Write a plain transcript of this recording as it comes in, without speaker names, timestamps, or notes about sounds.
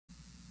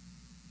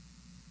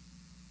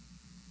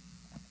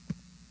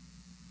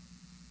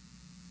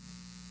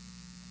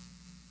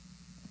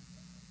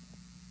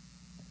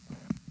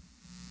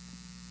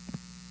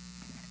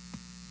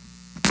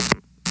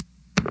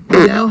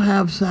now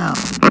have sound.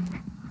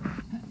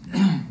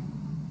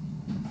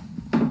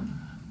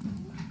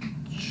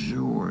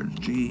 George,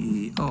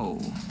 G-O.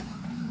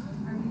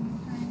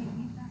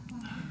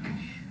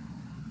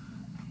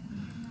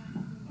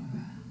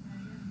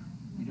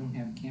 We don't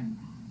have a camera.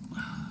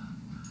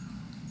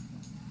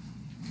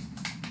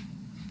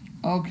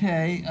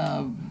 Okay,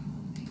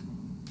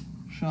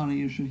 Shawnee,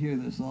 you should hear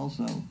this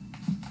also.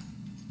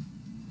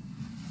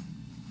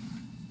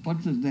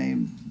 What's his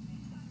name?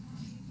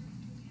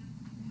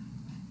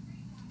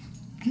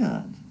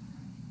 God.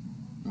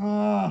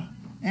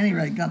 Any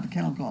rate, got the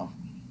kennel cough.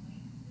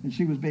 And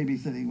she was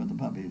babysitting with the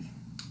puppies.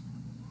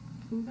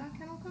 Who got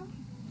kennel cough?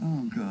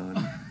 Oh,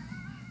 God.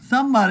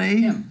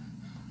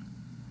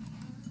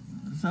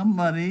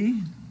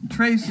 Somebody,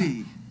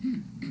 Tracy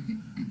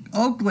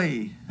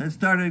Oakley has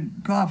started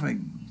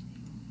coughing.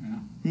 Yeah.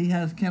 He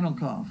has kennel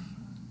cough.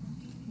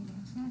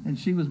 And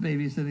she was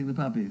babysitting the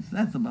puppies.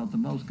 That's about the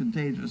most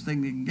contagious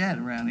thing you can get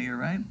around here,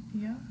 right?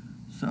 Yeah.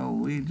 So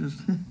we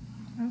just...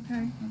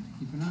 Okay.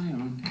 Keep an eye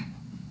on.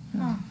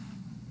 Huh.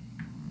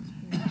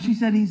 She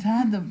said he's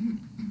had the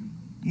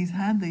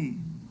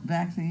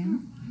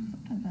vaccine.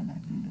 Sometimes that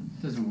vaccine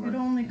Doesn't work. It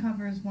only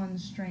covers one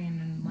strain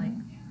and like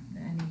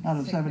any out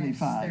of sickness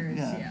 75, there's,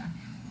 yeah.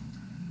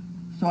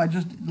 So I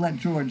just let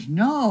George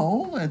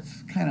know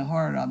it's kind of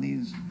hard on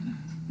these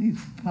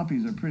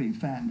puppies are pretty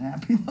fat and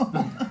happy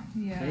though.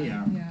 Yeah. They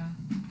are. Yeah.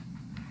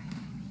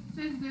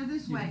 They're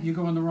this way. You're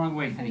going the wrong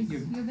way, honey.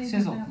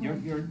 Sizzle. You're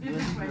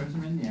this way.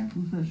 in there.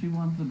 Who says she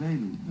wants the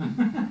baby? I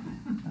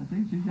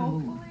think she's got a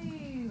little...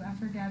 Hopefully,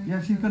 after Gabby Yeah,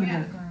 gets she's her gonna back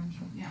get it. firm,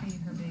 she'll feed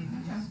her babies.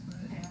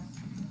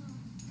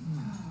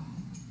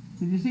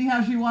 Did you see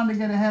how she wanted to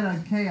get ahead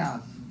of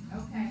chaos?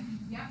 Okay,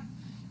 yep.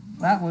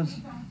 That was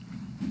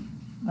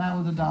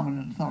a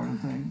dominant authority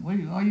thing. Well,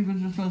 you could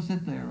just go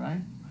sit there,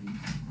 right?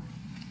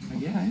 I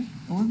guess. Okay.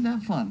 Well, wasn't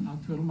that fun? I'll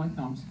twiddle my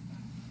thumbs.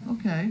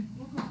 Okay.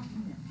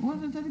 What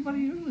does anybody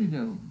usually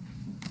do?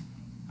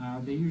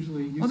 They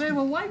usually use. Oh, they have a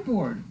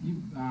whiteboard.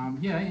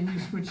 Yeah, and you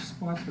switch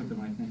spots with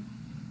them, I think.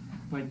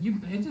 But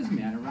it doesn't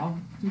matter. I'll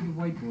do the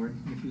whiteboard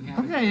if you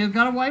have it. Okay, you've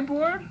got a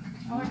whiteboard?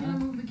 Oh, I'm gonna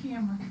move the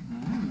camera.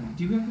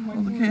 Do you have the Oh,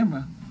 whiteboard? the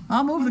camera.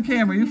 I'll move the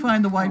camera. You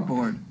find the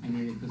whiteboard. I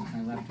need it because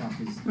my laptop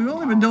is. We've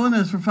only been doing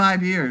this for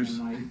 5 years.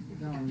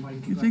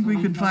 You think we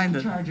could find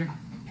it? Charger.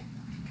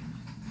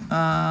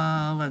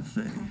 Let's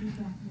see.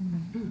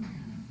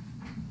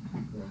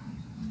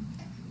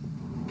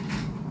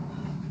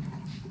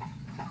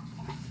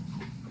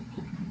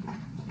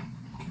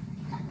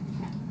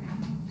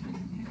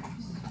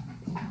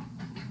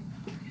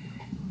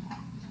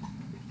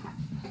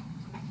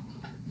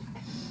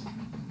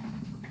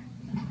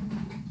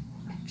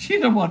 She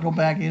didn't want to go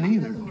back in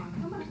either.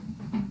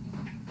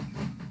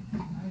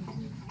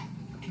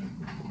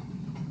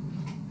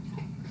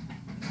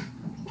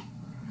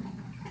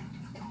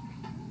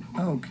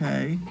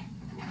 Okay.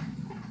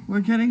 We're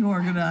getting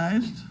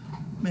organized,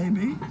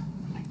 maybe.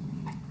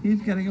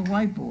 He's getting a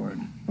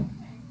whiteboard.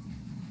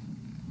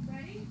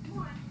 Ready? Come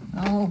on.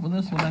 I'll open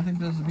this one. I think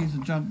this is a piece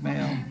of junk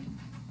mail.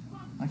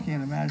 I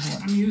can't imagine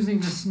what. I'm using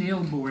the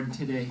snail board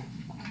today.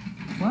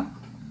 What?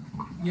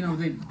 You know,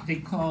 they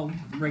call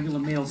regular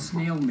mail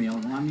snail mail.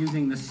 Well, I'm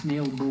using the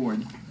snail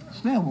board.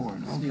 Snail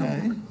board, Snail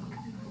okay. board.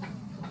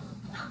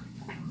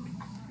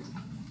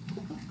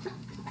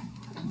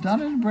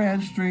 Dun &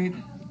 Bradstreet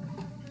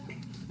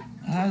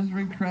has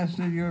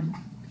requested your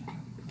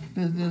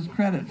business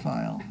credit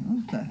file.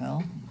 What the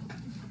hell?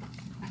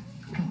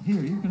 Oh,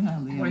 here, you can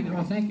have the Wait, envelope.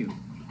 oh, thank you.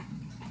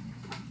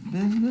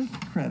 Business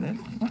credit.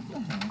 What the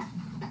hell?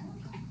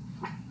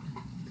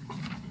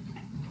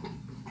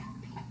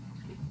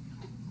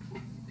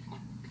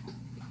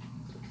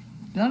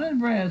 Dun &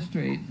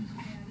 Bradstreet.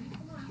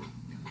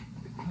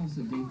 How's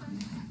the date?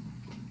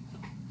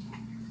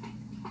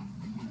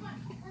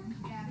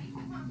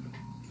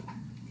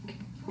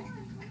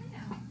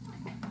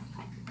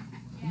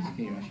 He's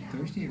okay. Are you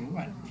thirsty or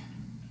what?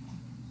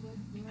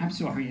 I'm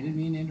sorry. I didn't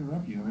mean to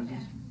interrupt you. I was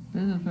just...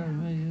 Business credit.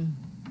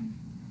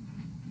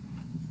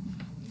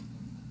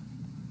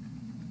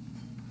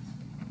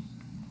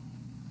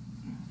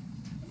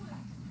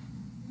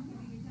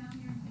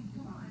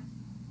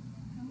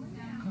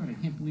 God, I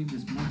can't believe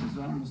this month is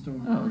almost over.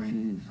 Oh, already.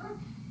 jeez.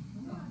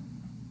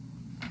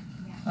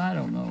 I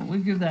don't know. We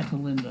give that to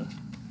Linda.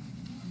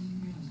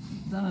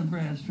 Dun &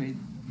 Bradstreet.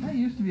 That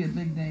used to be a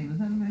big name. Is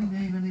that a big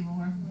name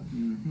anymore?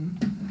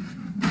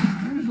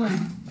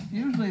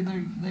 Usually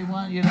they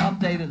want you to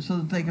update it so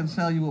that they can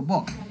sell you a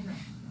book.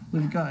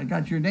 We've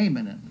got your name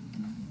in it.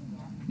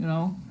 You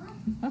know?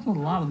 That's what a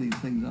lot of these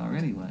things are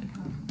anyway.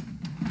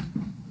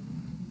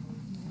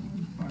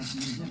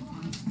 He's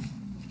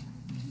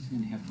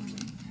gonna have to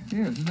wait.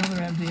 Here's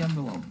another empty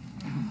envelope.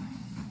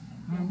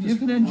 I'm You just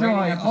can writing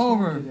enjoy up a song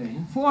over today,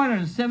 huh?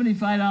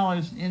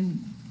 $475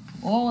 in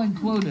all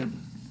included.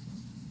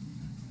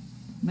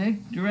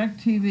 Make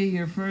DirecTV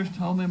your first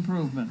home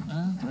improvement.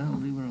 Well,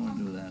 we don't want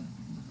to do that.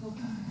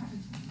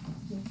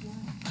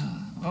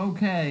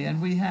 Okay,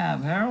 and we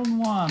have Harold and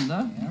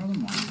Wanda. Harold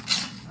and Wanda.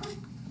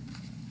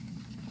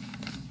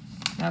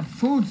 That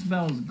food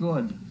smells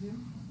good.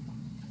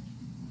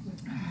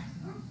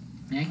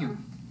 Thank you.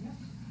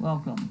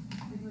 Welcome.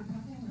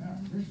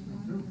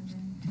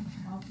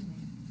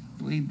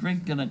 We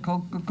drinking a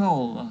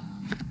Coca-Cola.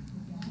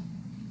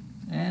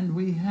 And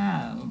we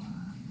have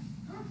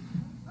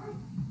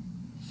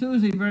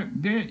Susie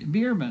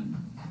Bierman,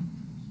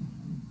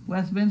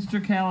 Westminster,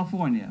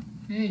 California.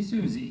 Hey,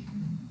 Susie.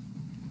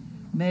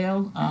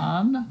 Mailed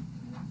on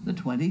the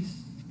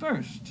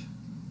 21st.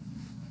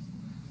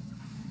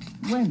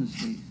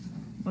 Wednesday.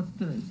 What's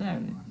today?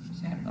 Saturday.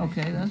 Saturday.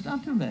 Okay, that's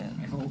not too bad.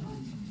 I hope.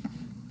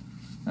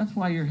 That's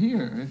why you're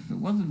here. If it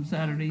wasn't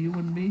Saturday, you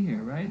wouldn't be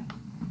here, right?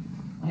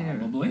 Here.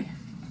 Probably.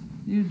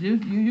 You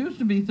used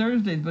to be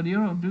Thursdays, but you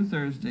don't do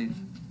Thursdays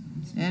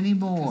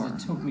anymore.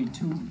 'Cause it took me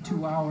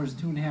two hours,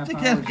 2.5 To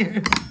hours get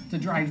here. to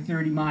drive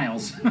 30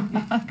 miles.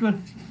 I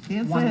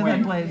can't One say way.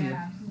 I blame you.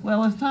 Yeah.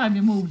 Well, it's time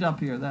you moved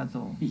up here, that's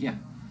all. Yeah.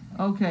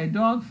 Okay,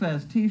 Dog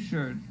Fest,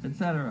 T-shirt,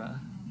 etc.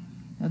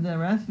 And the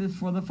rest is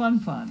for the Fun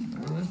Fund.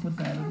 We'll put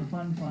that in the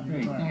Fun Fund.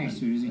 Great. Thanks,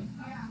 Susie.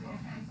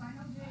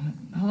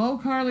 Hello,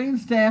 Carlene,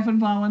 staff, and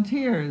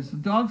volunteers. The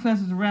Dog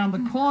Fest is around the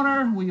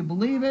corner. Will you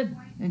believe it?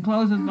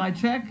 Encloses my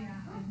check.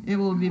 It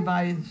will be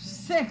my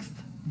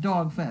 6th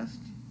Dog Fest.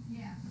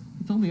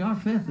 It's only our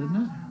 5th, isn't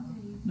it?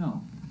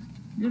 No,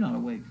 you're not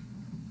awake.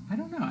 I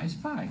don't know. It's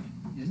 5,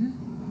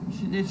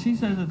 isn't She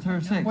says it's her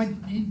 6th. it? What?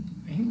 Hey,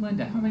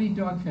 Linda, how many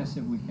dog fests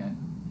have we had?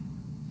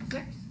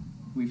 6?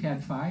 We've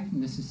had 5,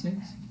 and this is 6?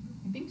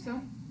 I think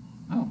so.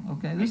 Oh,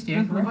 Okay, I this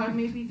stand one. Or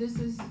maybe this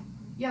is,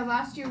 yeah,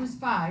 last year was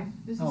 5.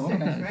 This is Oh,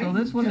 6, okay. right? So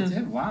this one That's is.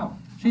 it? Wow.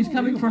 She's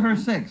coming for her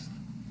Unbelievable. 6th.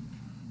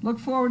 Look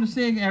forward to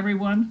seeing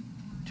everyone,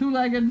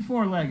 2-legged and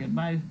 4-legged.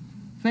 My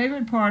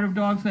favorite part of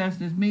Dog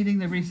Fest is meeting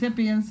the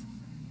recipients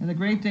and the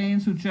Great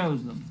Danes who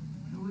chose them.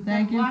 We've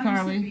Thank got a you, lot of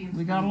Carly. recipients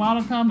We got a coming. lot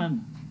of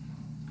coming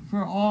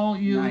for all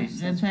you, Nice,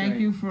 and that's thank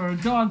great. you for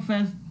Dog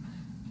Fest.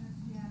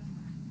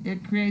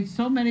 It creates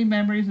so many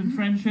memories and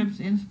friendships,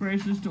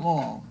 inspirations to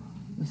all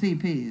the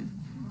CPs.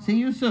 See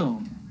you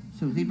soon,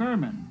 Susie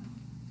Berman,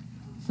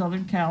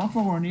 Southern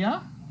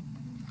California.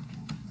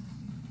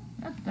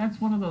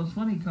 That's one of those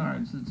funny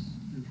cards.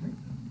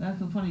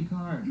 That's a funny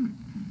card.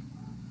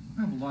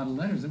 I have a lot of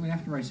letters that we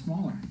have to write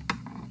smaller.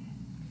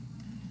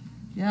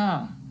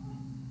 Yeah.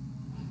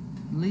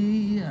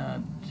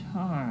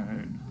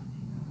 Leotard.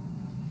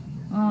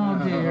 Oh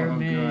dear Oh,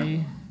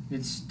 me.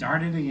 It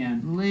started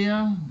again.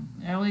 Leah,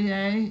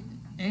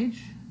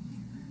 L-E-A-H,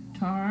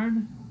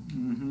 Tard,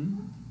 Mm-hmm.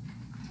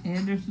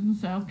 Anderson,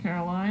 South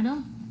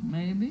Carolina,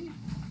 maybe.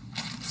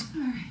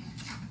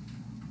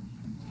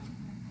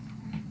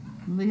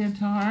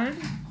 Leotard,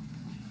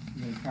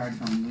 We got a card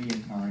from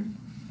Leotard.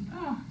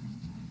 Oh.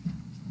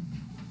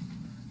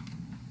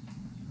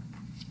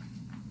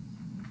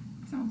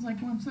 Sounds like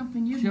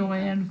something you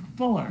Joanne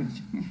Fuller.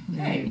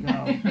 There you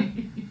go.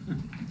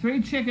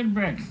 3 chicken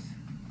bricks.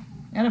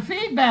 And a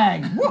feed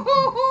bag.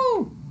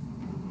 Woo-hoo-hoo!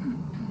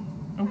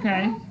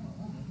 Okay.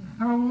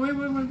 Oh, wait.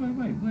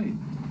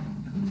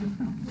 Who's it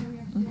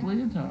from? That's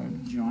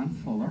Leotard. John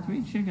Fuller.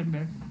 3 chicken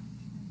bricks.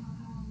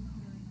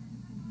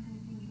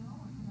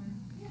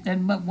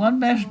 And 1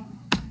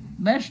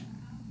 mesh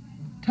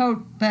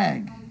tote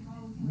bag.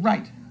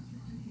 Right.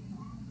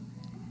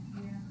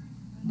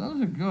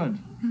 Those are good.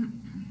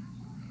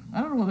 I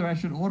don't know whether I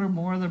should order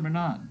more of them or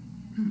not.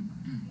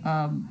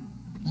 How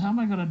am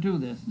I going to do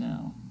this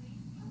now?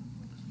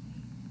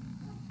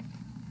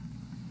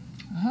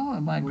 How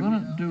am I going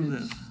to do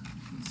this?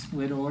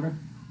 Split order.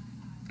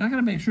 I got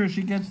to make sure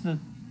she gets the...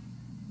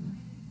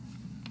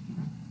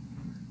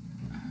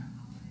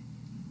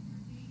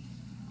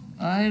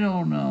 I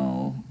don't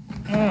know.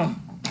 Ugh.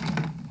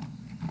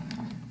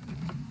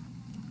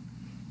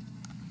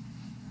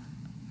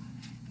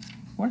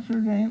 What's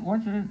her name?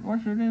 What's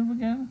her name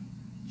again?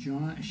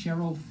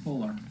 Cheryl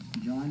Fuller.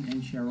 John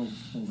and Cheryl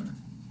Fuller.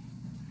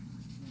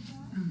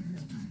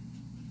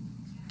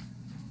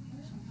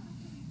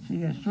 She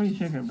gets 3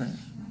 chicken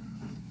breasts.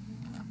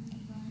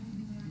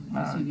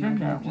 I see the did envelope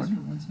that just one.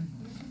 for 1 second.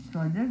 So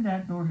I did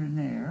that, goes in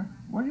there.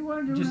 What do you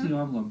want to do Just the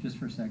now? envelope, just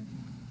for a sec.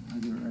 I'll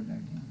give it right back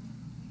to you.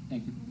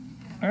 Thank you.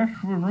 That's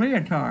from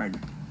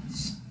Leotard.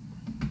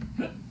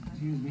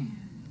 Excuse me.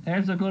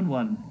 There's a good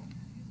one.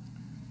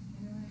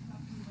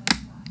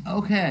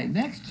 Okay,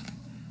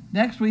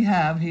 next we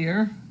have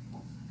here,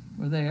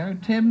 we're there,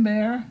 Tim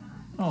Bear.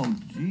 Oh,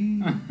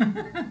 gee.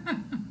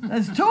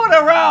 That's 2 in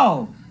a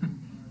row.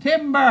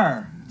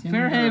 Timber, Timber.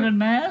 Fairhaven,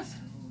 Mass.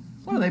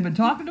 What have they been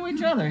talking to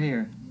each other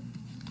here?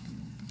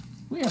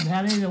 We haven't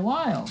had any in a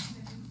while.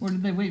 Or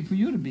did they wait for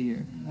you to be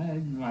here? I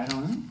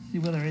don't know. See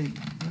whether any.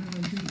 What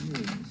did I do? Here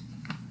it is.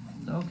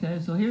 Okay,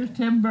 so here's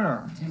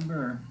Timber.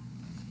 Timber.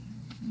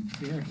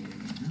 Fairhaven,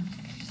 huh?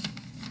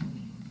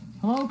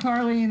 Hello,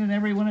 Carlene and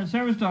everyone at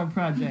Service Dog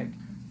Project.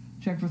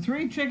 Check for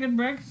 3 chicken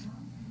bricks.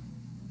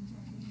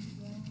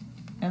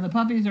 And the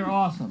puppies are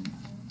awesome.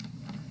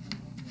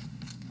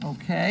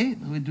 Okay,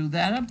 we do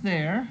that up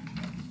there.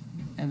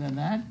 And then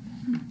that.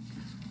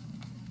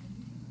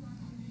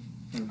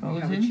 So Goes we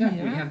have a in check.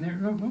 here.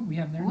 We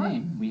have their What?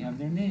 name. We have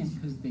their name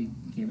because they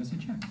gave us a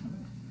check.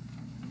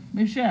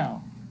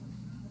 Michelle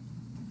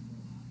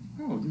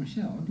Oh,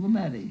 Michelle.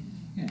 Lametti.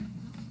 Yeah.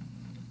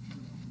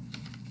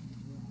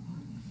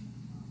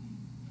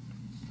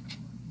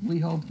 We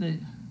hope that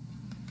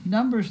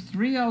number's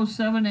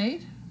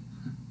 3078.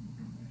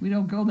 We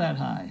don't go that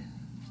high.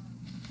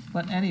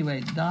 But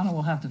anyway, Donna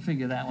will have to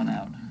figure that one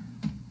out.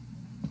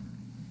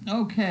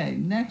 Okay,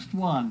 next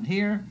one.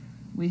 Here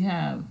we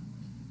have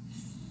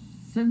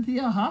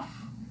Cynthia Huff.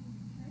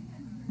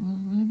 Well,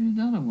 maybe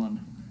another one.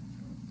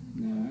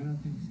 No, I don't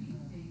think so.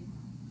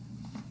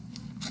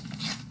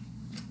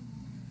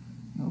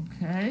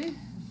 Okay.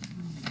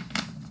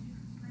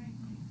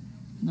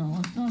 No,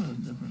 it's not a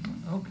different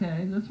one.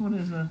 Okay, this one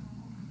is an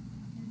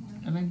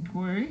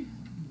inquiry.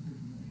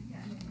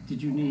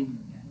 Did you need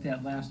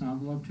that last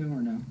envelope too,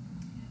 or no?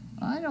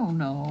 I don't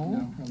know.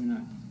 No, probably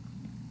not.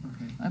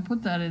 Okay. I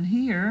put that in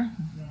here.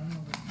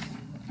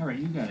 All right,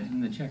 you got it.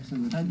 And the checks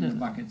in the, I in the did.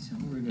 buckets. So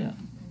we're good.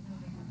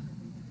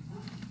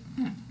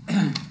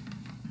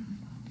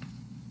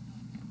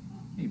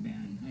 Hey,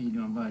 Ben. How you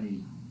doing,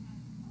 buddy?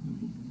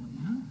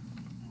 Huh?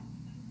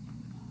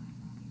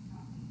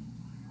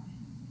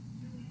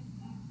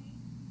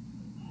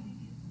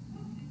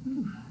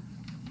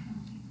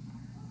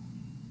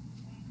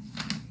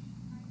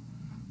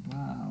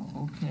 Wow,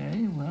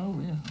 okay, well,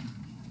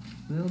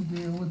 we'll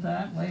deal with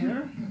that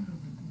later.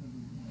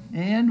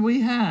 And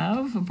we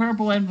have a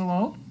purple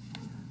envelope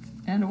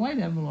and a white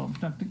envelope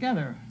stuck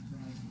together.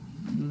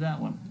 Do that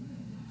one.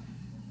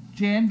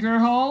 Jan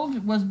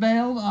Gerhold was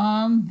mailed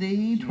on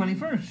the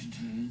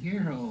 21st.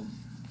 Gerald.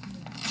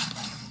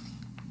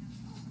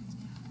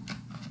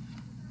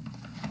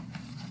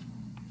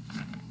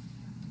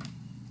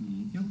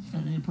 Thank you.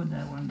 And then you put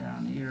that one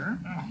down here.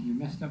 Ah, you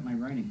messed up my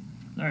writing.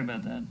 Sorry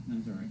about that.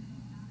 That's all right.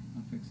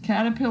 I'll fix it.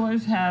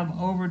 Caterpillars have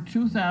over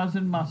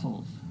 2,000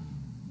 muscles.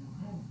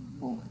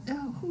 Well,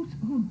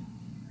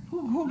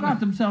 who got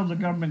themselves a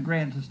government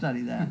grant to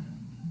study that?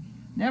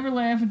 Never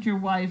laugh at your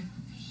wife's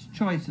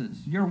choices.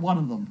 You're one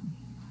of them.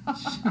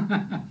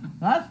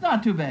 That's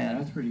not too Yeah, bad.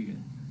 that's pretty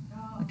good.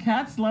 A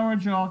cat's lower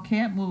jaw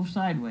can't move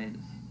sideways.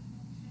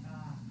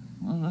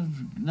 Well, that's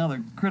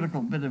another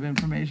critical bit of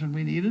information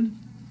we needed.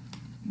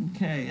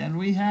 Okay, and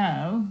we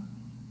have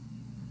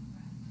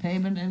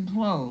payment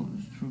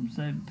enclosed from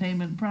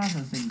Payment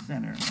Processing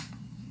Center.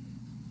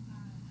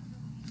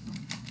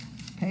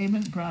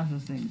 Payment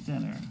Processing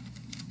Center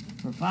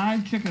for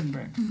 5 chicken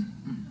bricks.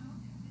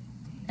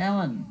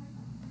 Ellen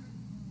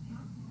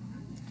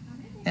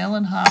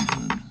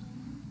Hobson.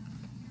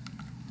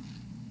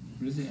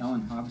 What is it,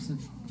 Ellen Hobson?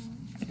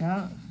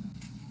 Yeah.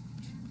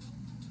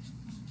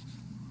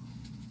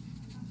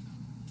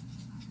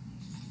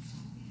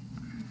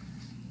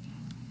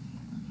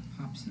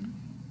 Hobson.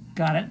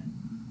 Got it.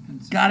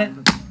 Got it.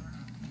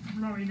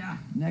 Florida.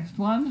 Next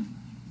one.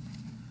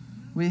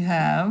 We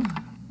have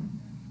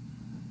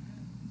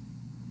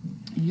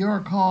Your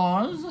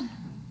Cause.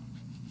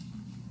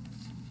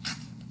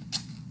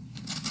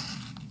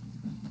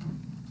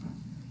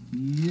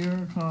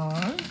 Your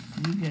Cause.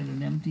 You get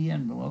an empty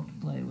envelope to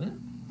play with.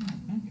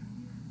 Thank you.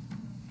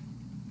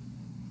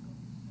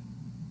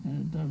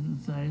 And it doesn't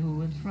say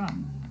who it's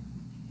from.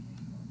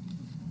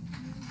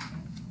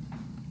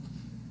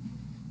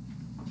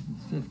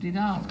 It's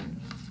 $50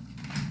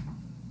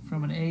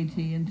 from an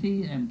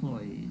AT&T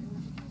employee.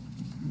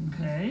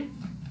 Okay,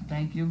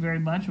 thank you very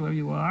much, whoever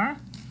you are.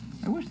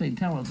 I wish they'd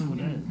tell us who it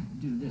is.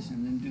 Do this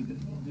and then do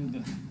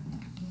the.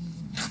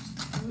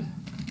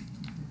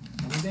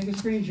 Let me take a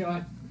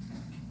screenshot.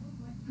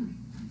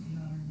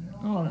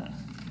 Oh, that.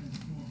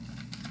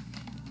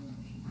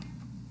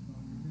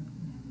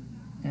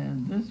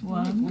 And this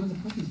One one of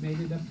the puppies made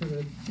it up to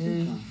the.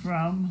 is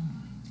from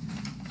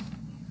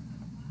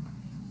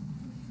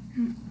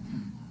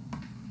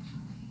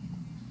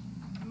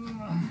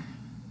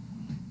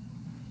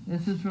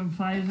this is from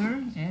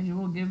Pfizer,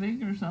 annual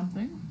giving or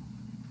something.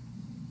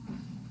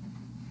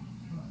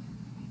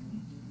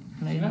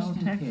 Plano, Just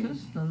in Texas,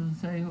 case. doesn't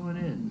say who it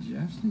is.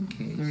 Just in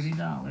case.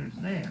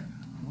 $30 there.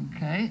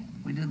 Okay,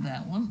 we did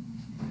that one.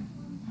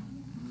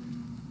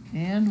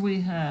 And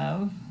we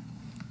have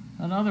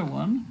another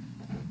one,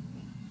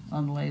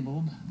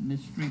 unlabeled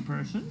mystery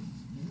person.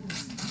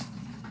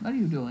 What are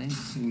you doing?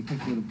 Taking a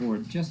picture of the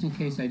board, just in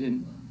case I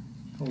didn't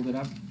hold it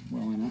up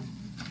well enough.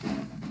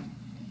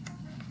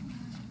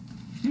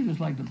 You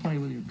just like to play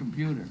with your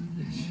computer.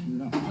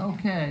 No.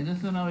 Okay, this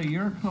is another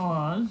Your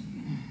Cause,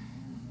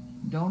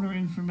 donor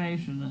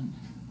information.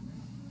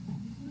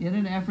 And in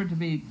an effort to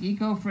be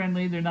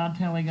eco-friendly, they're not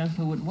telling us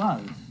who it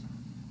was.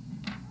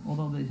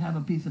 Although they have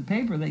a piece of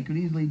paper, they could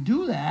easily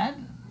do that.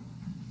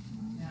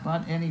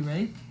 But at any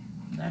rate,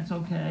 that's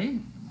okay.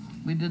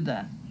 We did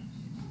that.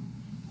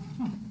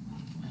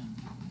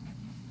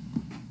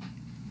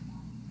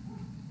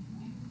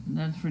 And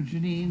that's for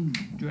Janine,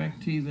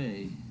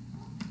 DirecTV.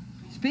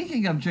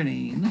 Speaking of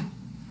Janine,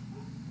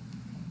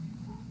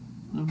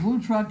 the blue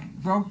truck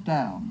broke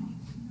down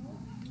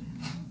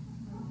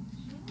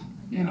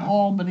in Yeah.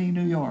 Albany,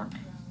 New York,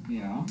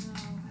 Yeah.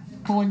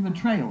 pulling the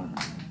trailer.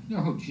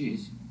 Oh,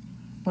 jeez.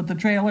 But the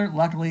trailer,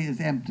 luckily, is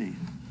empty.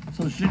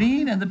 So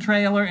Janine and the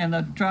trailer and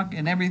the truck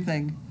and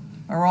everything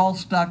are all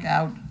stuck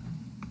out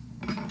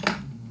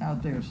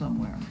there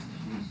somewhere.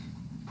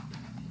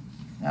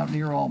 Out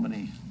near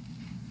Albany,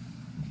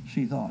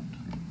 she thought.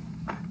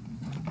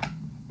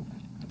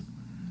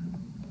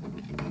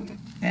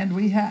 And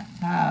we have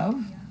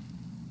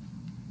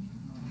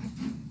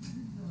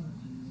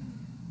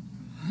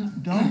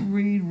don't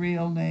read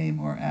real name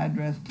or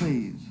address,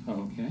 please.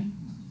 Okay.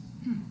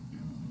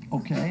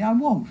 Okay, I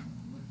won't.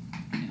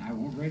 And I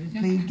won't write it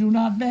down. Please do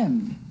not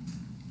bend.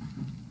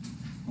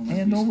 Well, must be a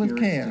Handle with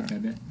spirit care. stick, I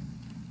bet.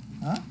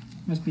 Huh?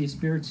 Must be a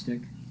spirit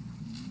stick.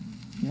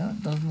 Yeah,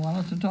 it doesn't want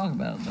us to talk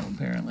about it though,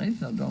 apparently,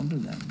 so don't do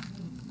that.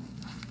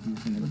 I'm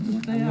looking at Let's the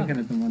one, stay I'm out. looking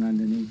at the one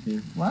underneath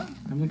there. What?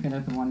 I'm looking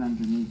at the one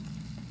underneath.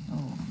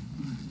 Oh.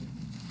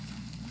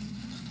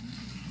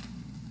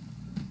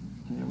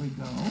 There we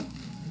go.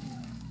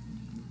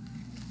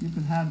 You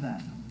can have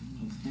that.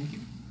 Oh, thank you.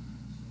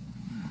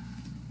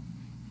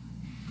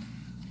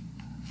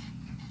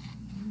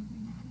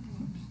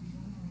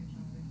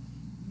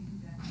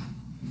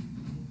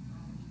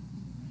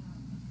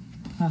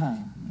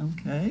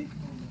 Okay.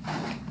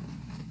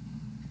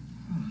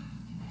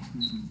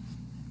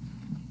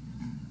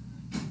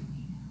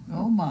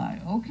 Oh my,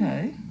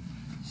 okay.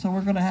 So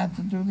we're gonna have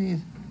to do these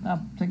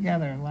up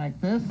together like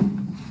this.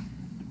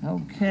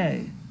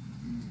 Okay.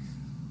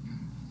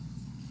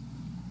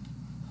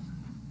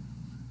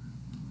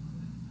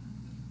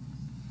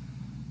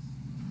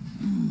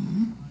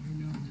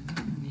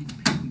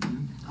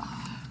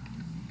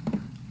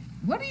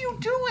 What are you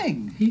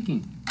doing?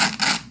 Peeking.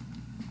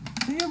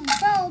 You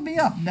fouled me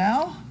up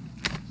now.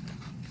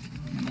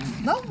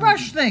 Don't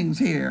rush things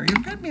here.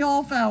 You get me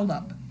all fouled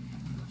up.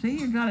 See,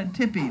 you got it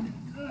tippied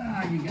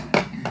Ah, you got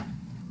it.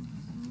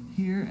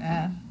 here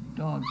at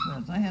Dog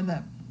Fest. I had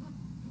that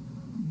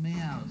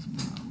meow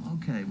smell.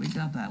 Okay, we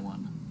got that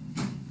one.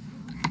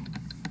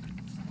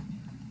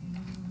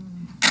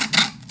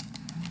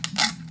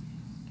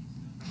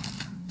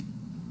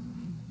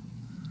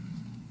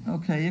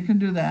 Okay, you can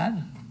do that.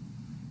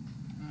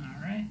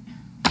 All right.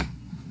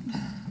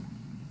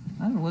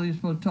 I don't know whether you're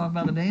supposed to talk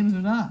about the names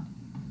or not.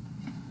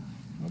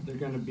 Well, they're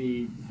going to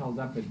be held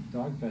up at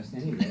Dogfest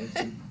anyway.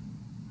 So.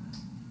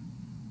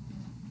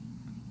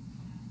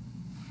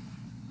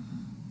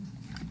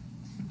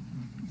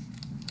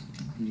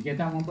 Can you get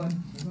that one, bud?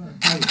 Oh,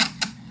 yeah.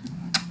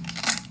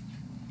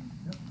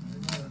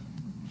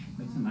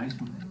 That's a nice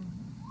one.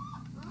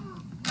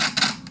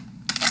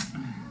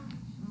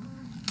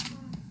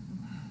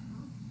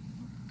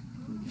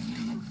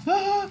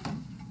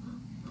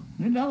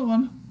 Another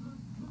one.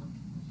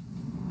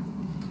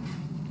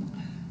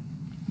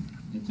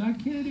 It's our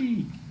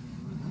kitty.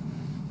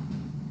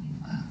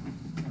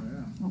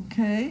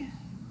 Okay.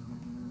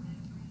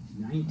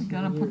 19 I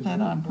gotta put years that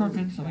old. on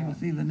perfect so I can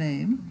see the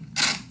name.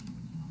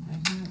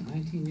 That's it,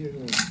 19 years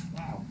old.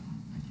 Wow.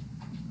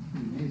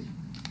 Amazing.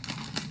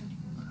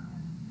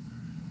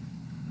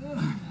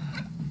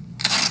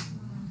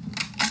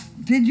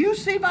 Did you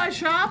see my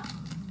shop?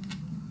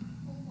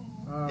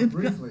 It's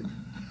Briefly.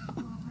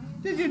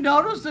 Did you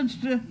notice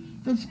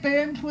the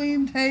span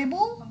clean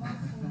table?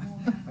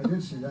 I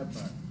did see that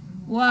part.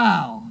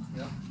 Wow.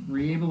 Were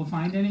you able to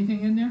find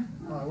anything in there?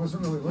 Well, I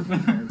wasn't really looking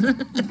for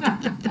it.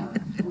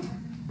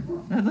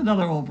 That's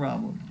another old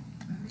problem.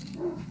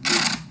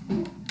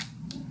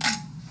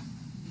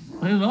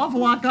 There's an awful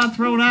lot got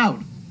thrown out.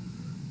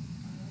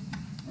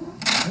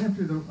 I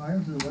emptied the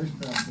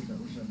wastebasket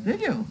that was in there.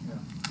 Did you?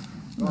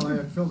 Well, I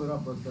had filled it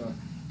up with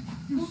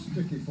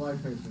sticky fly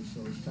paper,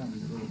 so it's time to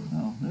get rid of it.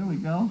 Oh, there we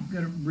go. You've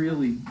got to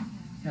really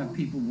have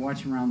people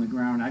watch around the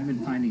ground. I've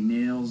been finding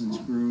nails and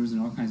screws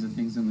and all kinds of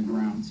things on the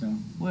ground. So,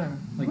 Where?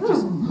 like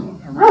just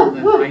around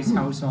the ice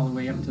house all the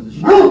way up to the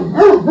shop.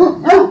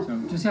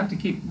 So just have to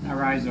keep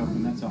our eyes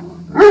open. That's all.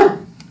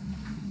 Oh,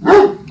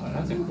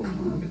 that's a cool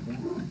one. Look at that.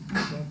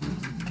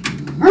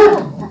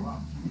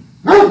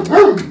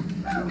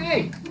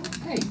 Hey,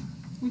 hey,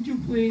 would you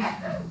please?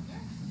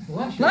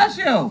 Bless you. Bless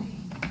you.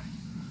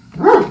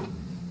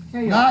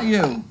 Hey, Not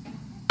you.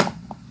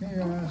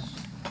 Yes.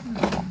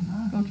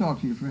 Go talk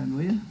to your friend,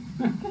 will you?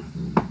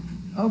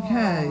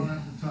 Okay. Oh, I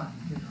have to talk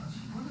to chaos.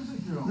 What is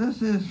it, Joe?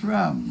 This is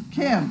from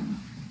Kim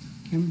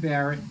Kim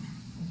Barrett.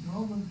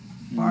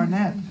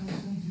 Barnett,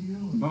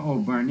 Oh,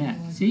 Barnett.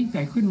 See,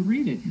 I couldn't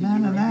read it.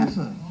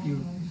 Mananassas.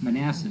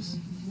 Manassas.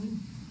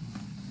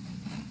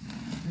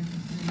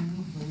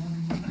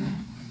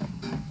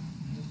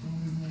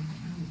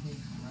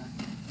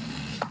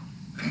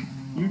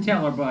 You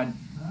tell her, bud.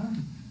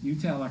 You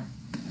tell her.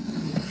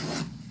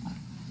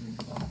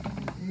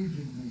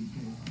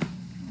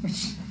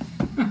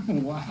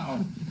 Wow.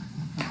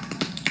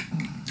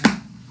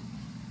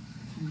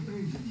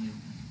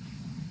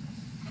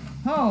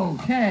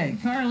 Okay,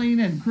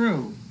 Carlene and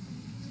crew.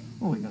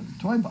 Oh, we got the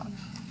toy box.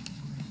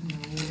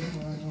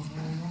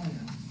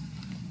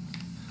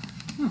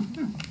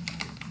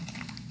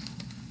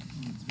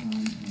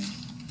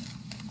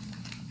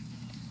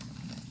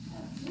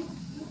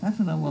 That's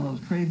another one of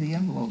those crazy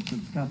envelopes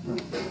that's got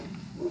the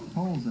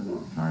holes in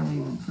it.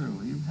 Carlene and crew.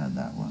 You've had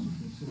that one.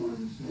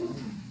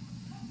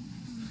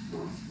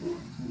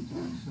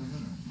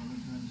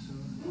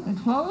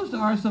 Enclosed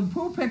are some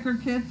poo picker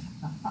kits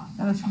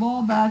and a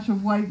small batch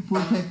of white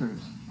poo pickers.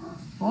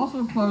 Also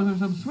enclosed are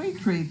some sweet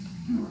treats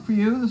for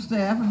you, the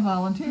staff, and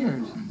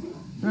volunteers.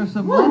 There are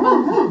some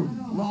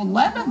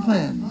lemon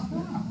thins,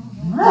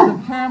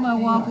 some caramel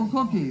waffle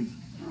cookies,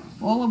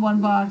 all in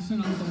one box.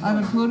 I've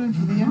included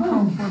for the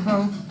info for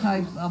both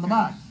types on the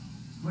box.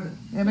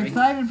 I'm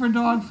excited for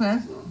Dog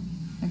Fest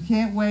and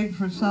can't wait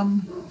for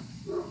some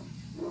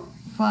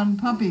fun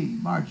puppy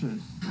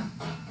marches.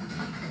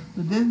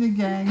 The Disney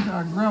gangs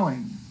are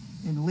growing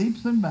in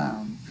leaps and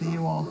bounds. See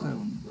you all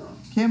soon.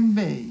 Kim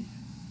B.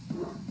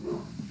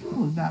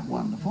 Oh, isn't that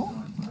wonderful?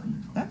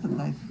 That's a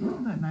nice,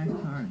 isn't that nice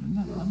card? Isn't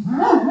that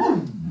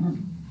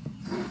fun?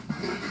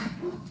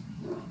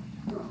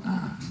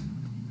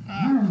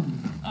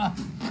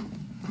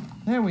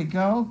 There we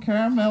go.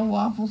 Caramel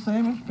waffle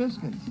sandwich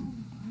biscuits.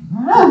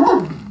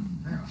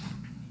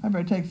 I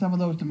better take some of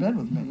those to bed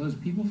with Are me. those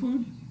people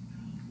food?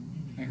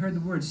 I heard the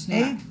word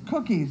snack. 8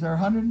 cookies are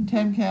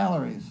 110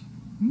 calories.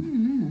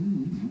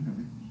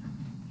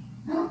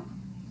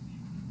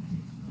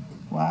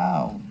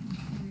 Wow.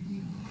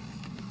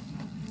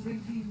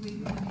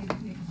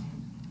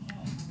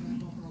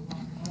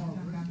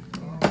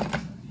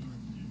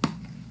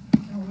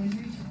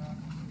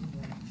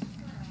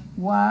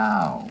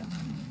 Wow.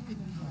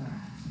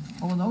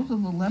 Oh, and those are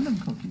the lemon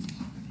cookies.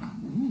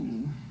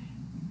 Ooh.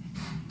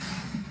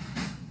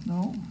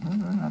 No,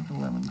 those are not the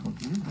lemon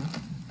cookies.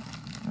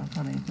 They're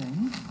funny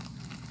things.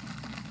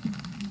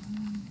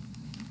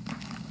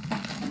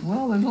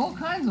 Well, there's all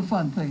kinds of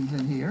fun things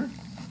in here.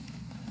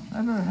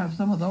 I better have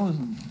some of those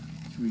and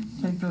Should we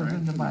take those try-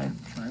 into my...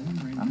 Try one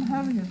right I'm now?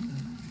 having it.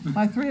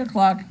 My 3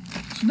 o'clock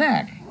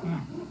snack.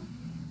 Oh.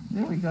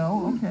 There we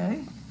go,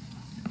 okay.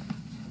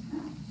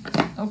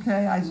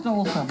 Okay, I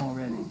stole some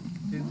already.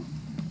 They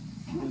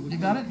look You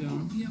got like, it?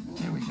 Yep.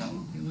 There we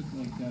go. They look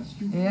like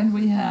scoop. And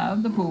we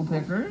have the poo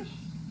pickers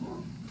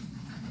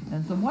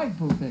and some white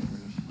poo pickers.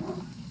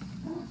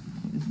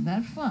 Isn't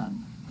that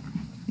fun?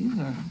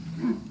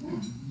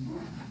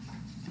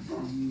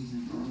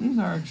 These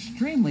are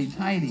extremely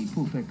tidy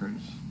poo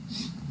pickers.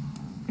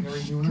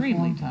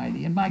 Extremely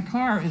tidy. And my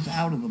car is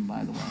out of them,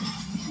 by the way.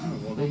 Oh,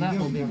 well, So that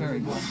will be very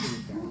good.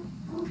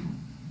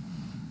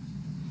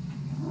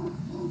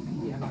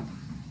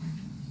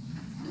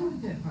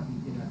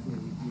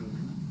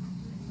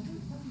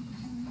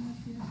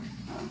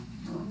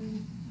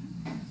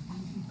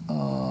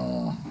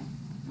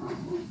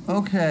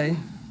 Okay.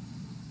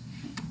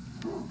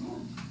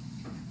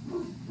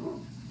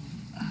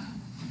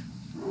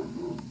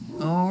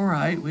 All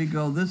right, we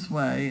go this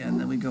way, and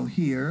then we go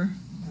here,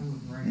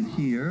 and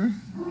here,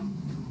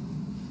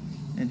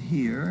 and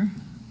here.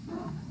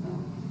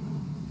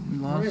 We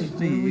lost Great, what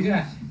do we Steve.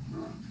 got?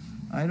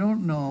 I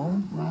don't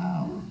know.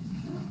 Wow.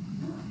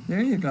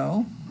 There you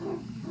go.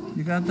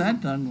 You got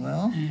that done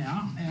well.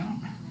 Yeah, yeah.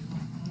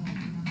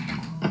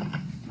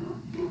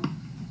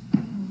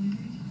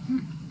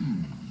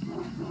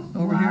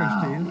 Over here,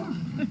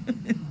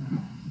 Steve.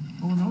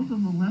 Oh, those are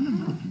the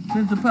lemon cookies.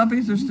 Since the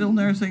puppies are still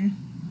nursing,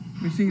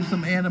 receive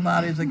some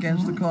antibodies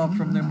against the cough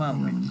from their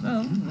mothers.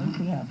 Oh, that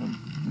could happen.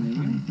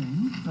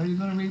 Are you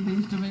going to read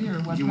these to me, or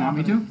what? Do you want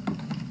me to?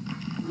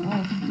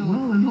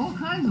 Well, there's all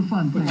kinds of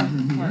fun things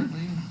in here.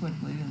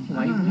 Quickly,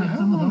 Polite.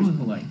 I'm always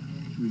polite.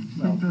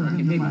 Well,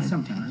 maybe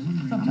sometimes.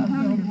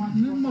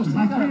 Most of the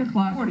By time. 3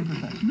 o'clock,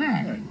 40%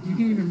 snack. Right. You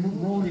can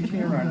even roll your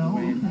chair out of the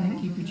way and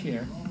keep your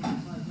chair.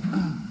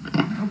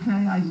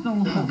 Okay, I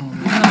stole some.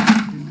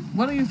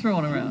 What are you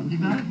throwing around? You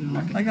got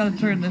it? I got to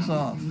turn this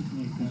off.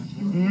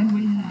 And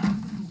we have...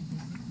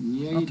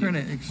 Yeah, I'll turn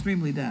it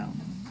extremely down.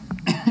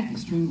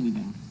 extremely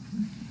down.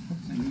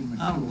 I need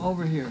my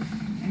Over here.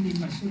 I need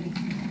my stool.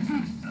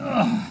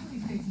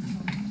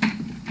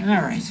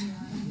 All right.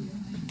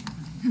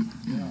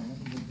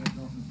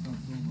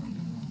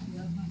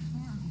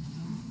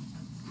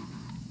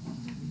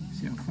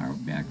 See how far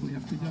back we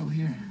have to go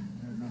here.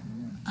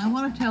 I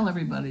want to tell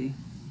everybody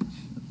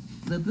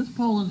that this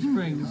Poland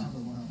Springs,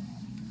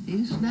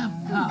 these snap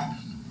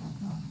tops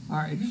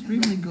are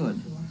extremely good.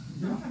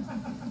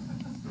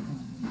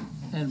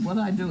 And what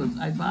I do is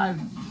I buy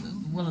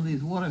one of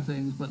these water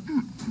things, but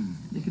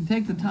you can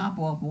take the top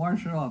off and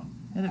wash it off.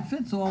 And it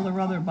fits all their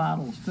other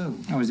bottles too.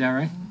 Oh, is that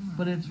right?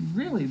 But it's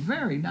really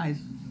very nice.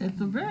 It's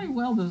a very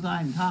well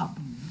designed top.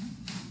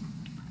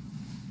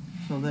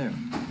 So there.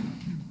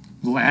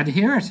 Glad to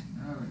hear it.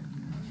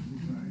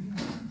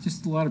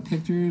 Just a lot of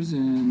pictures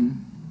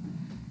and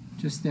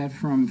just that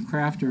from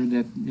Crafter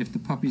that if the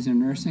puppies are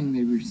nursing,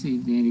 they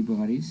receive the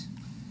antibodies.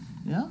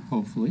 Yeah,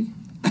 Hopefully.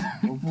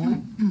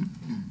 hopefully.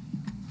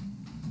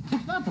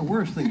 It's not the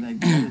worst thing they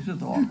get, it's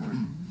just awkward.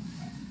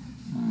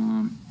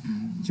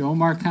 Joe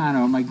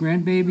Marcano, my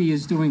grandbaby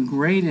is doing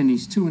great, and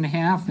he's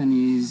 2.5, and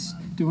he's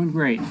doing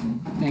great.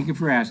 Thank you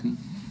for asking.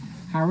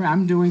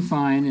 I'm doing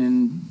fine,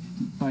 and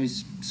by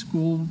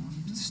school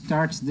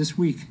starts this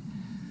week.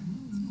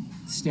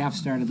 Staff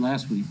started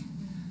last week.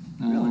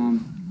 Really?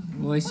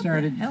 Well, they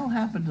started. Hell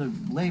happened to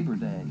Labor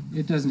Day?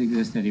 It doesn't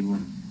exist anymore.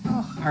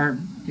 Oh. Our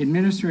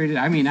administrative.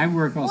 I mean, I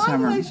work all Why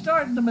summer. do they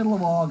start in the middle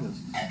of August?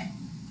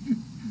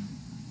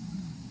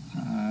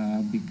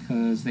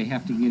 Because they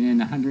have to get in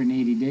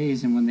 180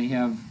 days, and when they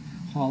have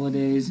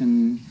holidays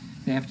and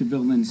they have to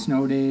build in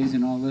snow days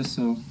and all this,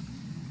 so,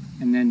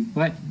 and then,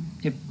 but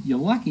if you're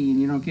lucky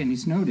and you don't get any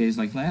snow days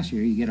like last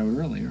year, you get out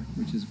earlier,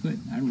 which is good.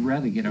 I'd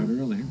rather get out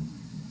earlier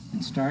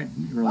and start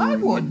earlier. I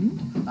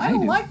wouldn't. I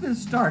don't do. like this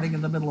starting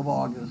in the middle of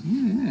August.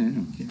 Yeah, I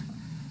don't care.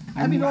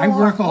 I mean, I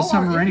work all all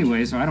summer our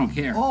anyway, so I don't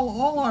care.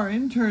 All our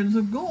interns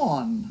have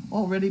gone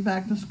already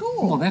back to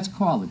school. Well, that's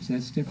college.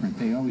 That's different.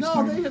 They always No,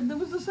 start. it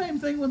was the same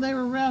thing when they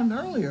were around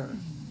earlier.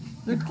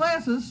 Their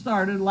classes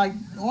started like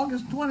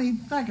August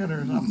 22nd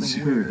or something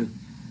Sure. weird.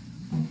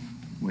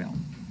 Well,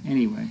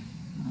 anyway,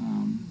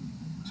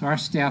 so our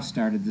staff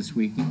started this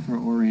week for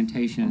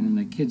orientation, and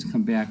the kids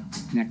come back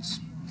next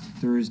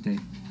Thursday.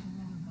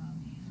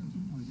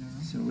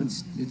 So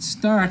it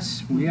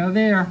starts. We are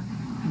there.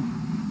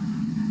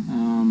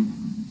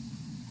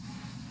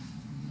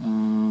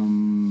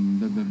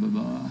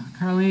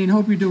 Carlene,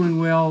 hope you're doing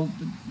well.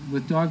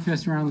 With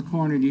Dogfest around the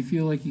corner, do you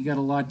feel like you got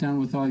a lot done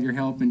with all your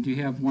help, and do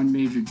you have one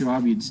major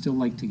job you'd still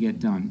like to get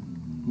done?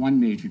 One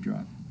major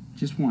job.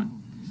 Just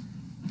one.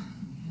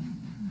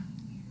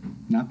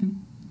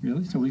 Nothing?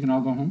 Really? So we can all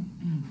go home?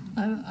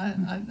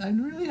 I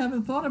really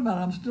haven't thought about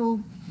it.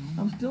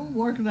 I'm still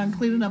working on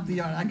cleaning up the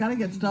yard. I got to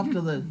get stuff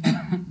to the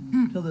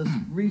to this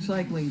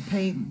recycling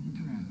paint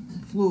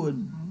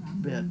fluid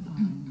bit.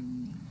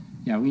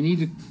 Yeah, we need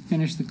to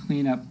finish the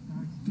cleanup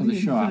for We the need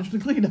to shop. finish the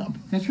cleanup.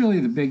 That's really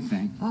the big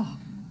thing. Oh,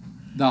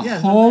 The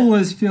Yes, hole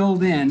is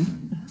filled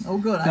in. oh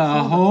good. I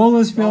The saw hole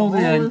is the filled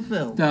hole in. is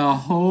filled. The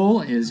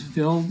hole is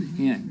filled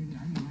in.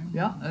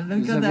 Yeah, and they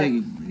It's got a that.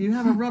 biggie. You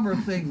have a rubber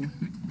thing.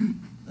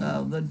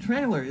 The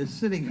trailer is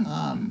sitting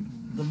on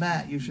the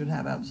mat you should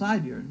have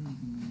outside your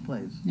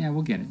place. Yeah,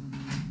 we'll get it.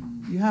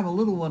 You have a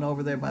little one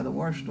over there by the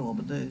wash stall,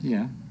 but they,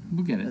 Yeah,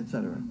 we'll get it.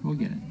 etc. We'll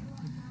get it.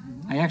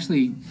 I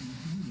actually,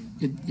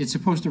 it's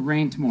supposed to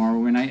rain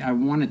tomorrow, and I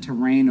want it to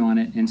rain on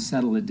it and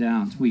settle it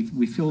down. So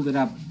we filled it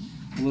up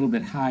a little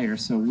bit higher,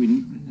 so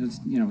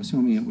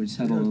assuming it would You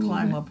settle a gotta little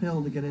climb bit.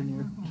 uphill to get in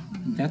your.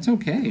 That's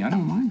okay. I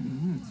don't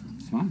mind.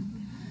 It's fine.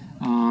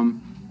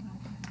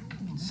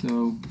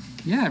 So,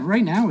 yeah,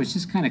 right now it's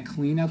just kind of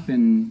clean up,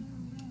 and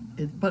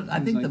But I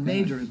Things think like the that.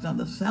 major is done.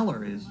 The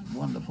cellar is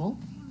wonderful.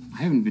 I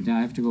haven't been down.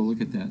 I have to go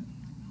look at that.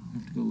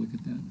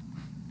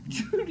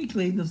 Judy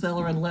cleaned the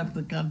cellar and left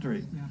the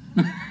country.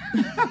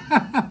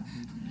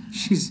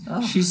 She's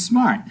Oh. she's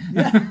smart.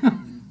 Yeah.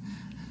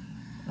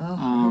 Oh,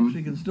 I hope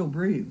she can still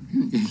breathe.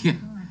 Yeah.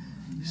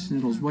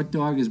 Sniddles, what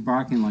dog is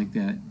barking like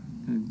that?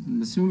 I'm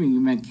assuming you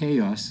meant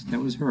Chaos. That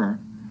was her.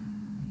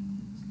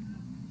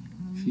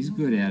 She's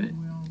good at it.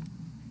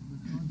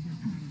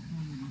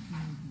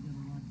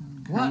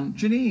 What?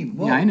 Janine?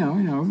 Whoa. Yeah, I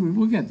know.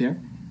 We'll get there.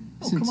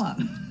 Oh, come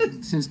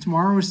on. Since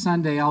tomorrow is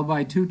Sunday, I'll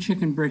buy 2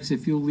 chicken bricks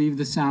if you'll leave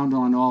the sound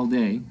on all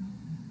day.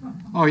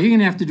 Oh, you're going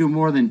to have to do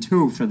more than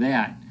 2 for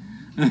that.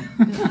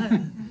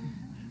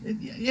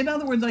 In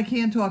other words, I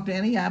can't talk to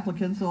any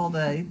applicants all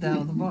day down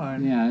at the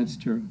barn. Yeah, that's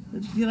true.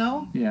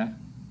 Yeah,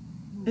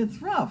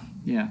 It's rough.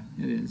 yeah,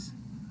 it is.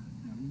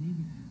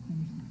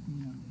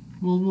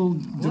 We'll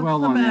What's dwell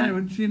the on matter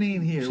that. with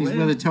Janine here? She's Where-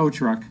 with a tow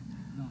truck.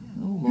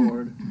 Oh,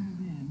 Lord.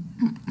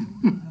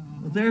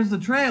 But there's the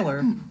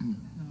trailer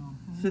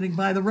sitting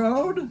by the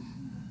road.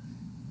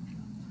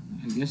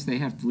 I guess they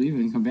have to leave it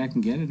and come back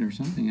and get it or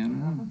something. I don't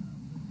know.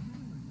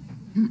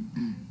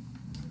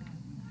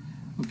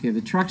 Okay,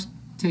 the truck's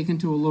taken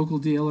to a local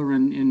dealer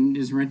and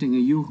is renting a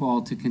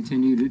U-Haul to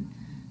continue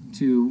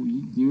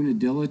to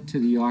Unadilla to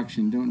the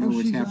auction. Don't know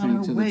what's She's happening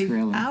on to her the way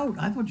trailer. out.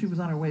 I thought she was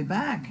on her way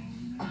back.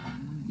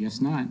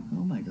 Guess not.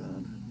 Oh, my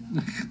God.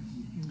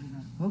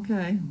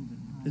 Okay.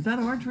 Is that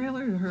our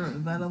trailer or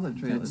that other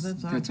trailer?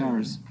 That's our trailer.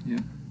 ours. Yeah.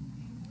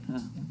 Huh.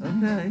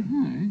 Okay.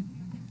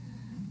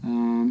 All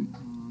right.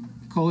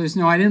 Cole's,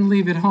 no, I didn't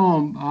leave it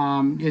home.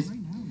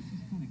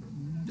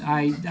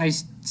 I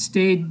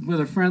stayed with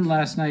a friend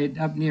last night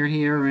up near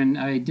here, and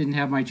I didn't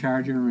have my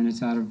charger, and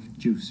it's out of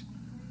juice.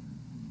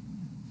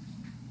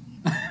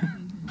 I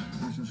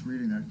was just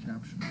reading that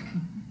caption.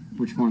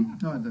 Which one?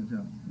 No,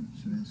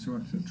 so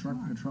it's the truck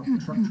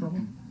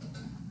trouble?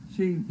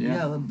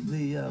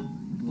 The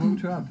blue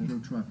truck Blue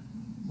truck.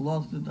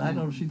 lost it. I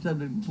don't know. She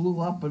said it blew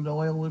up and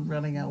oil was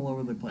running all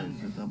over the place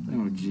or something.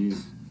 Oh,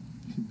 jeez.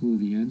 She blew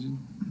the engine.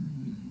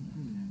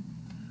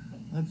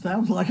 That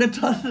sounds like it,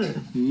 doesn't it?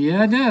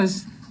 Yeah, it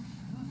does.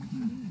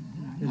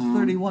 It's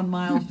 31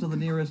 miles to the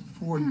nearest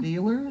Ford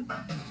dealer,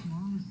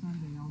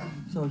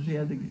 so she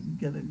had to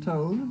get it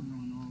towed.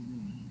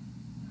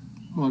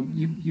 Well,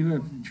 you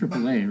have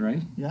AAA,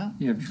 right? Yeah,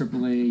 You have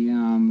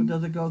AAA. but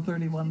does it go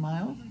 31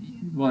 miles?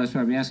 Well, that's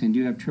what I'm asking. Do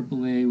you have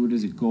AAA? What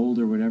is it, Gold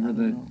or whatever? I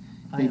don't know.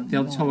 I have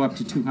They'll no tow up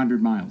to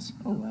 200 miles.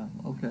 Oh, well,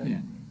 okay. Yeah.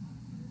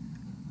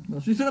 Well,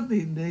 she's got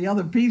the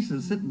other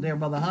pieces sitting there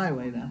by the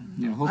highway now.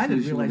 Yeah. Hopefully I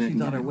didn't she'll realize get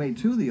she's on it. her way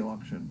to the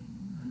auction.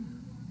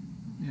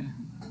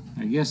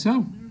 I guess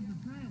so.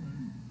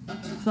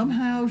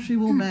 Somehow she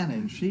will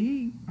manage.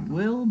 She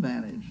will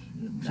manage.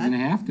 She's gonna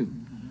have to.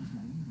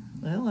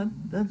 Well,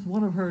 that's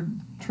one of her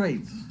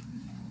traits.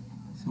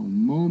 So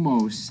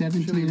Momo She'll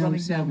be running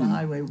down the 1707.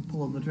 highway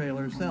pulling the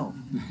trailer herself.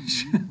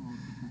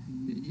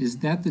 Is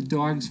that the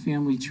dog's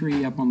family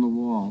tree up on the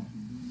wall?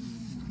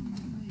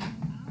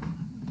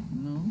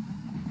 No?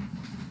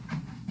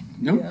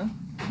 Nope.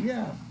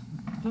 Yeah.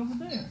 It's over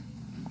there.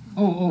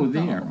 Oh, It's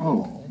not there. on the Oh,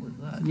 wall,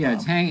 it's not yeah.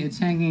 top. It's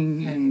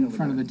hanging Hanging in over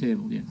front of there. the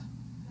table. Yes.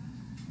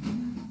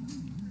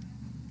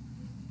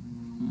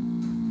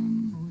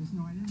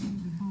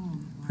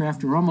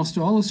 Crafter, almost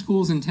all the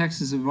schools in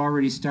Texas have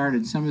already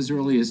started, some as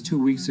early as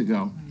 2 weeks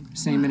ago.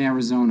 Same in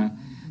Arizona.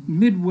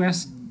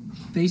 Midwest,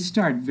 they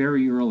start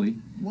very early.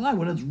 Why?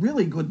 When it's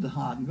really good and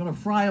hot, you're going to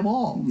fry them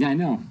all. Yeah, I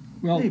know.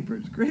 Well,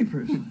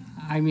 Creepers.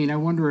 I mean, I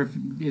wonder if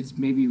it's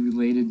maybe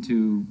related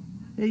to...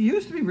 It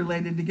used to be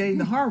related to getting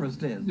the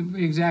harvest in.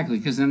 Exactly,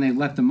 because then they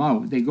let them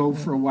out. They go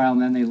for a while,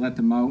 and then they let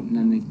them out, and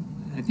then they...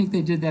 I think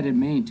they did that in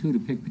Maine, too, to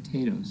pick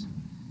potatoes.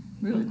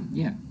 Really? But,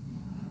 yeah,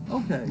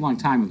 Okay. a long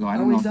time ago. I Are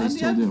don't we know if they done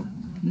still yet? do.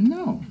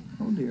 No.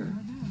 Oh, dear.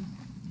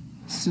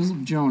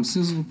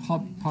 Sizzle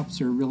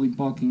pups are really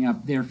bulking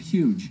up. They're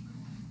huge.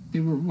 They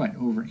were, what,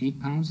 over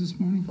 8 pounds this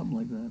morning? Something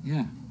like that.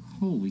 Yeah.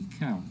 Holy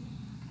cow.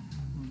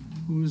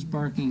 Who's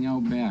barking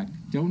out back?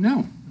 Don't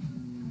know.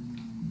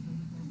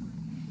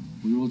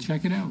 We will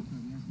check it out.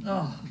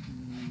 Oh,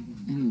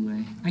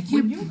 Anyway, I when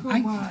can't... you go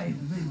by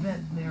the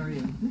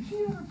veterinarian, did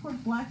she ever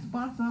put black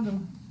spots on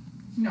them?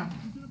 No,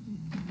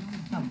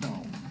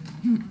 Oh,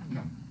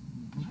 no.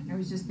 I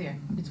was just there.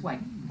 It's white.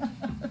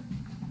 At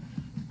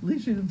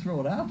least she didn't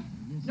throw it out.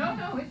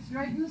 No, it's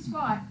right in the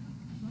spot.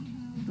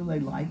 Do they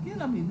like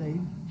it? I mean, they...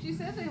 She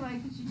says they like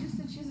it. She just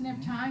said she doesn't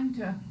have time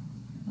to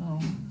Oh,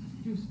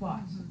 do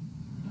spots.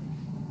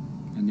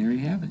 And there you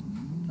have it.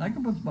 I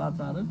can put spots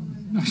on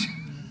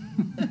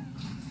it.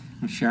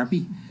 A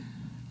Sharpie.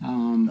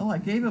 No, I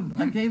gave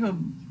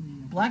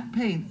him black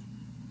paint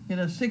in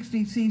a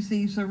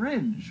 60cc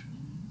syringe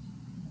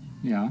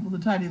Yeah. with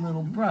a tiny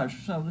little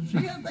brush, so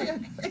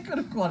that they could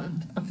have caught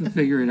it. To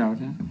figure it out,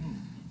 huh?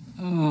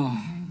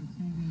 Oh.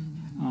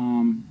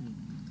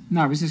 No,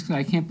 I was just...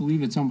 I can't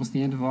believe it's almost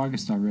the end of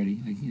August already.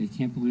 I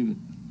can't believe it.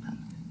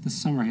 The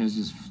summer has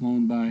just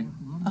flown by.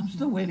 I'm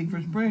still waiting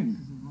for spring.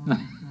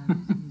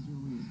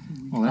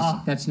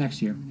 Well, that's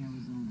next year.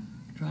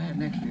 Try it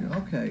next year.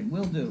 Okay,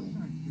 will do.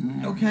 All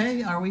right.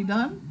 Okay, are we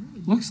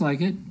done? Looks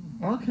like it.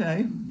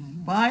 Okay.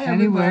 Bye,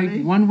 everybody.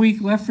 Anyway, 1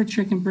 week left for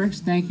Chicken Bricks.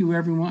 Thank you,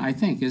 everyone. I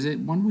think. Is it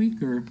 1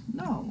 week or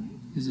No,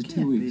 is it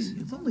can't 2 weeks?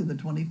 be. It's only the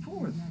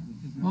 24th.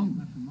 Well,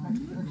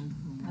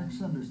 Next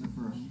Sunday's the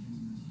first.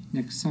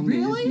 next Sunday.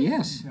 Really?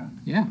 Yes. Yeah.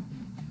 Yeah,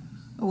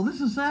 Oh, well,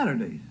 this is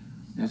Saturday.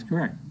 that's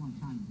correct.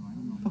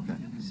 Okay,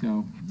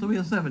 So, so we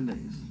have 7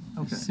 days.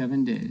 Okay.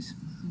 7 days.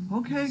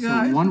 Okay, So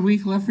guys. 1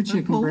 week left for Let's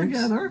Chicken pull Bricks.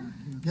 together.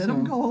 Get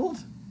them So- cold.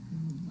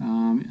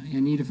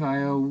 Anita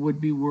Fio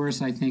would be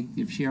worse, I think,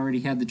 if she already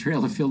had the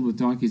trailer filled with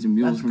donkeys and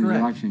mules That's from correct.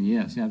 the auction.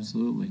 Yes,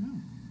 absolutely.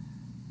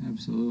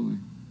 Absolutely.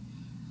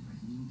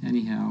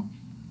 Anyhow.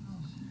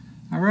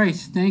 All right.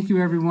 Thank you,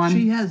 everyone.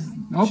 She has.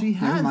 Nope, she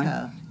never has mind.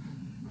 had.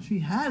 She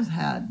has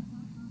had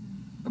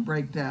a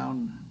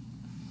breakdown.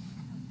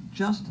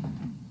 Just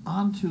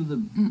onto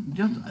the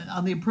just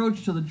on the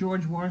approach to the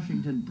George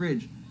Washington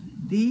Bridge,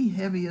 the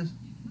heaviest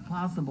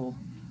possible.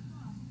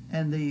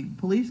 And the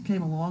police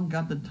came along,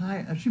 got the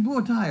tire. She blew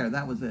a tire.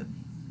 That was it.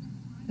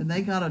 And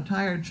they got a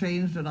tire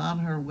changed and on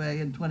her way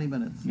in 20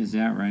 minutes. Is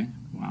that right?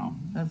 Wow.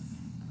 That's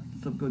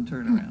some good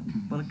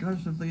turnaround. But of course,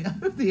 if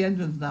the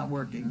engine's not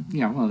working,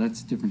 Yeah, well,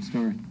 that's a different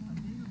story.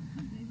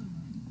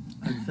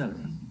 etc.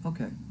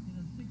 Okay.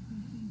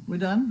 We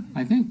done?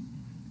 I think.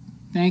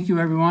 Thank you,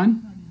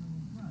 everyone.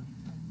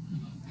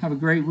 Have a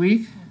great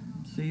week.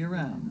 See you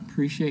around.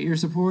 Appreciate your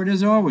support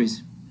as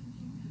always.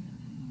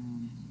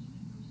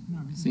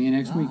 See you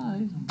next week.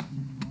 Bye.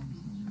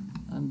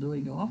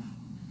 Undoing off.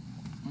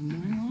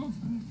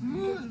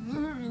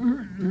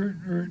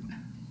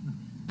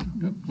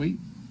 Yep, wait,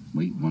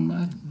 one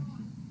last.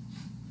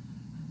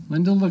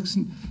 Linda looks.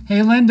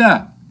 Hey,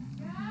 Linda.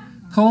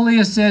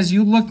 Colia says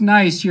you look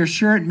nice. Your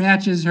shirt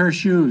matches her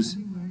shoes.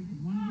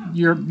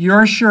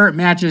 Your shirt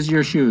matches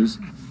your shoes.